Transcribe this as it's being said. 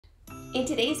In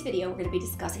today's video, we're going to be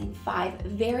discussing 5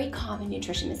 very common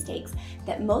nutrition mistakes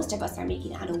that most of us are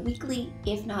making on a weekly,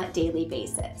 if not daily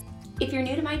basis. If you're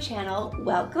new to my channel,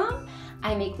 welcome.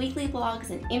 I make weekly vlogs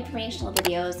and informational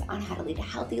videos on how to lead a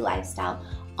healthy lifestyle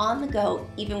on the go,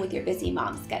 even with your busy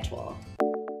mom schedule.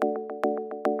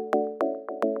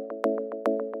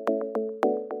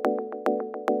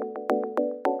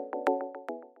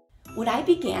 When I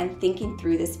began thinking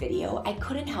through this video, I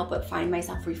couldn't help but find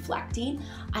myself reflecting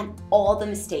on all the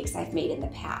mistakes I've made in the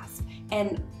past,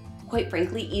 and quite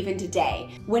frankly, even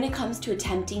today, when it comes to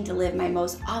attempting to live my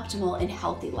most optimal and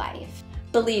healthy life.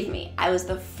 Believe me, I was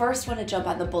the first one to jump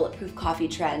on the bulletproof coffee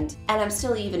trend, and I'm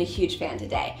still even a huge fan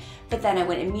today. But then I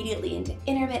went immediately into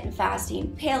intermittent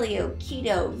fasting, paleo,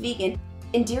 keto, vegan.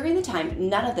 And during the time,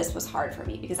 none of this was hard for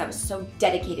me because I was so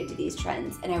dedicated to these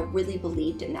trends and I really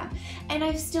believed in them. And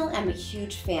I still am a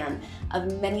huge fan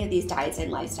of many of these diets and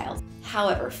lifestyles.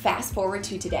 However, fast forward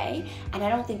to today, and I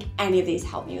don't think any of these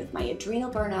help me with my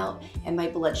adrenal burnout and my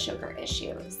blood sugar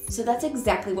issues. So that's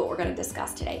exactly what we're going to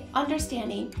discuss today.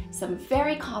 Understanding some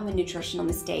very common nutritional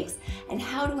mistakes and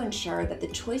how to ensure that the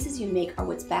choices you make are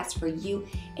what's best for you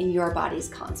and your body's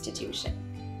constitution.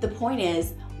 The point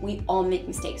is, we all make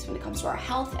mistakes when it comes to our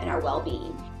health and our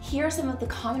well-being. Here are some of the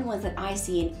common ones that I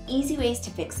see and easy ways to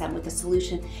fix them with a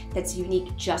solution that's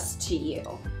unique just to you.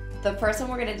 The first one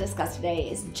we're going to discuss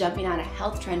today is jumping on a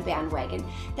health trend bandwagon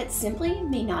that simply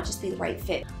may not just be the right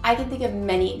fit. I can think of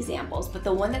many examples, but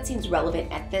the one that seems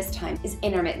relevant at this time is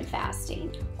intermittent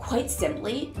fasting. Quite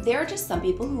simply, there are just some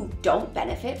people who don't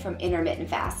benefit from intermittent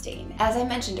fasting. As I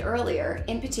mentioned earlier,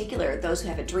 in particular, those who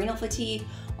have adrenal fatigue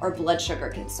or blood sugar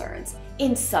concerns.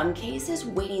 In some cases,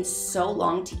 waiting so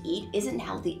long to eat isn't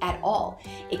healthy at all.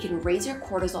 It can raise your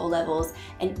cortisol levels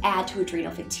and add to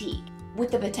adrenal fatigue, with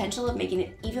the potential of making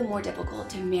it even more difficult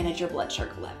to manage your blood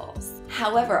sugar levels.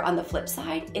 However, on the flip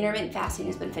side, intermittent fasting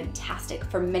has been fantastic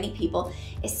for many people,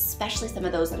 especially some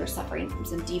of those that are suffering from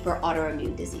some deeper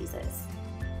autoimmune diseases.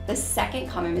 The second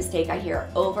common mistake I hear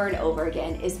over and over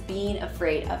again is being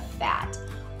afraid of fat.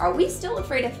 Are we still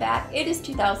afraid of fat? It is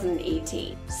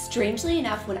 2018. Strangely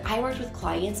enough, when I worked with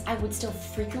clients, I would still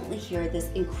frequently hear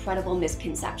this incredible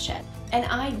misconception. And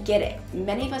I get it.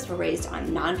 Many of us were raised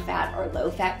on non-fat or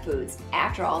low-fat foods.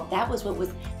 After all, that was what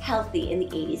was healthy in the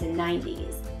 80s and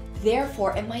 90s.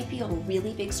 Therefore, it might be a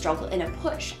really big struggle and a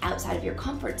push outside of your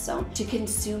comfort zone to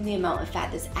consume the amount of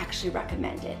fat that's actually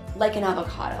recommended, like an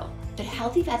avocado. But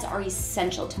healthy fats are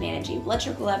essential to managing blood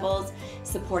sugar levels,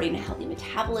 supporting a healthy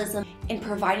metabolism, and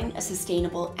providing a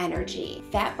sustainable energy.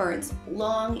 Fat burns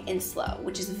long and slow,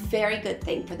 which is a very good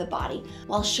thing for the body,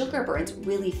 while sugar burns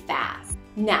really fast.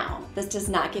 Now, this does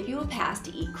not give you a pass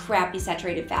to eat crappy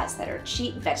saturated fats that are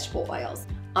cheap vegetable oils.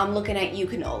 I'm looking at you,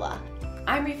 canola.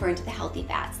 I'm referring to the healthy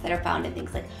fats that are found in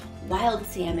things like wild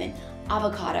salmon,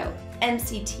 avocado,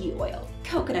 MCT oil,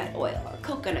 coconut oil or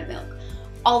coconut milk,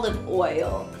 olive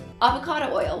oil,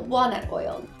 avocado oil, walnut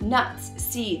oil, nuts,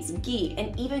 seeds, ghee,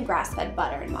 and even grass-fed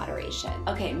butter in moderation.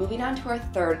 Okay, moving on to our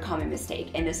third common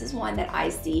mistake, and this is one that I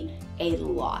see a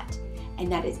lot,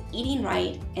 and that is eating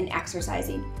right and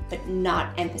exercising, but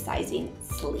not emphasizing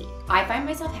sleep. I find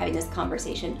myself having this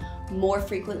conversation more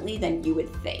frequently than you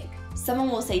would think. Someone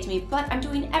will say to me, but I'm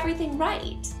doing everything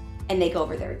right. And they go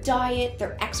over their diet,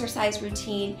 their exercise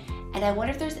routine, and I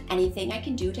wonder if there's anything I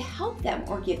can do to help them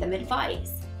or give them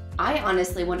advice. I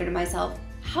honestly wonder to myself,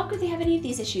 how could they have any of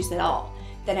these issues at all?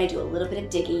 Then I do a little bit of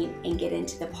digging and get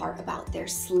into the part about their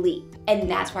sleep. And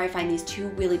that's where I find these two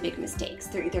really big mistakes.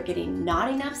 They're either getting not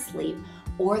enough sleep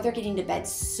or they're getting to bed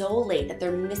so late that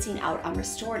they're missing out on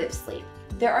restorative sleep.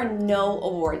 There are no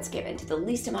awards given to the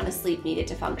least amount of sleep needed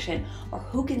to function or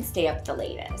who can stay up the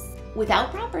latest.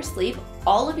 Without proper sleep,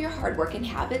 all of your hard work and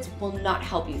habits will not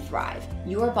help you thrive.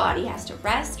 Your body has to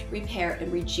rest, repair,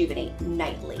 and rejuvenate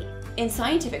nightly. In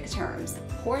scientific terms,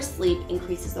 poor sleep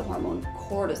increases the hormone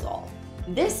cortisol.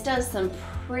 This does some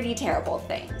pretty terrible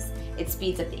things. It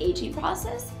speeds up the aging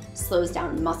process, slows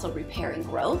down muscle repair and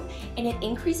growth, and it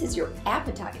increases your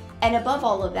appetite. And above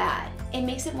all of that, it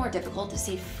makes it more difficult to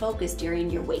stay focused during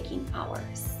your waking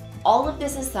hours. All of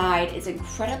this aside, it's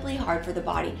incredibly hard for the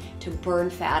body to burn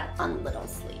fat on little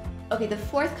sleep. Okay, the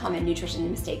fourth common nutrition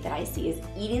mistake that I see is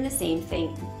eating the same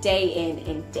thing day in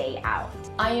and day out.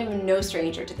 I am no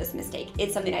stranger to this mistake.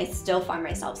 It's something I still find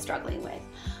myself struggling with.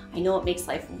 I know it makes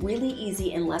life really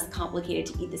easy and less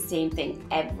complicated to eat the same thing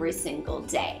every single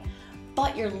day.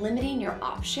 But you're limiting your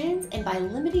options, and by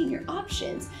limiting your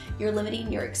options, you're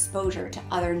limiting your exposure to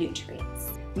other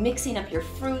nutrients. Mixing up your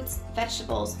fruits,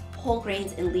 vegetables, whole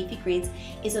grains, and leafy greens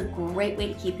is a great way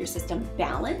to keep your system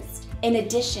balanced. In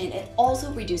addition, it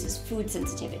also reduces food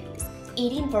sensitivities.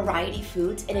 Eating variety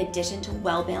foods in addition to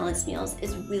well-balanced meals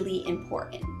is really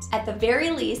important. At the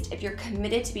very least, if you're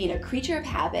committed to being a creature of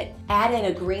habit, add in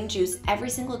a green juice every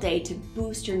single day to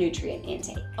boost your nutrient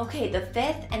intake. Okay, the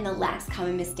fifth and the last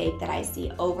common mistake that I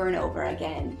see over and over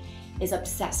again is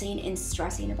obsessing and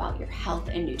stressing about your health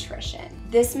and nutrition.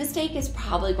 This mistake is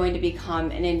probably going to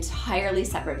become an entirely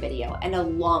separate video, and a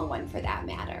long one for that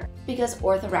matter, because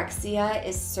orthorexia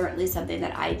is certainly something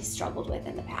that I struggled with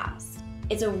in the past.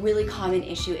 It's a really common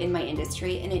issue in my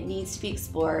industry and it needs to be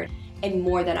explored, and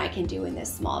more than I can do in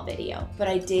this small video, but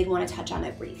I did want to touch on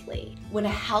it briefly. When a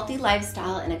healthy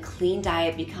lifestyle and a clean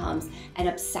diet becomes an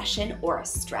obsession or a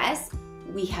stress,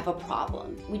 we have a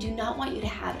problem. We do not want you to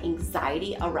have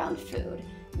anxiety around food.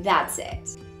 That's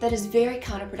it. That is very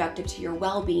counterproductive to your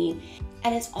well-being,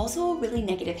 and it's also a really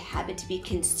negative habit to be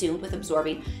consumed with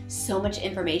absorbing so much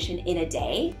information in a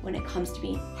day when it comes to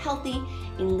being healthy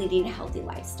and leading a healthy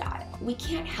lifestyle. We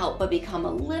can't help but become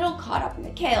a little caught up in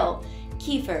the kale,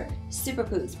 kefir,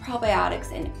 superfoods,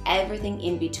 probiotics, and everything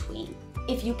in between.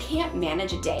 If you can't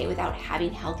manage a day without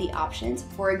having healthy options,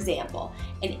 for example,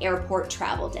 an airport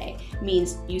travel day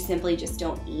means you simply just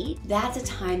don't eat, that's a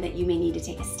time that you may need to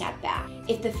take a step back.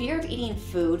 If the fear of eating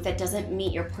food that doesn't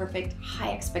meet your perfect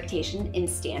high expectation and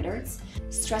standards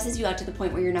stresses you out to the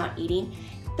point where you're not eating,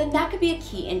 then that could be a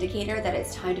key indicator that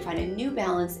it's time to find a new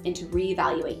balance and to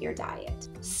reevaluate your diet.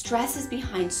 Stress is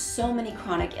behind so many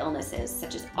chronic illnesses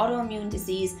such as autoimmune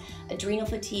disease, adrenal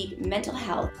fatigue, mental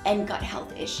health, and gut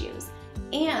health issues.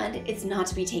 And it's not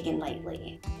to be taken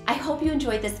lightly. I hope you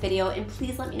enjoyed this video, and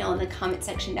please let me know in the comment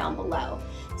section down below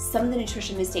some of the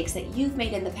nutrition mistakes that you've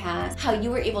made in the past, how you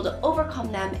were able to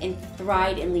overcome them and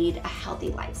thrive and lead a healthy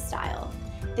lifestyle.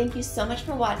 Thank you so much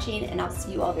for watching, and I'll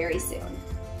see you all very soon.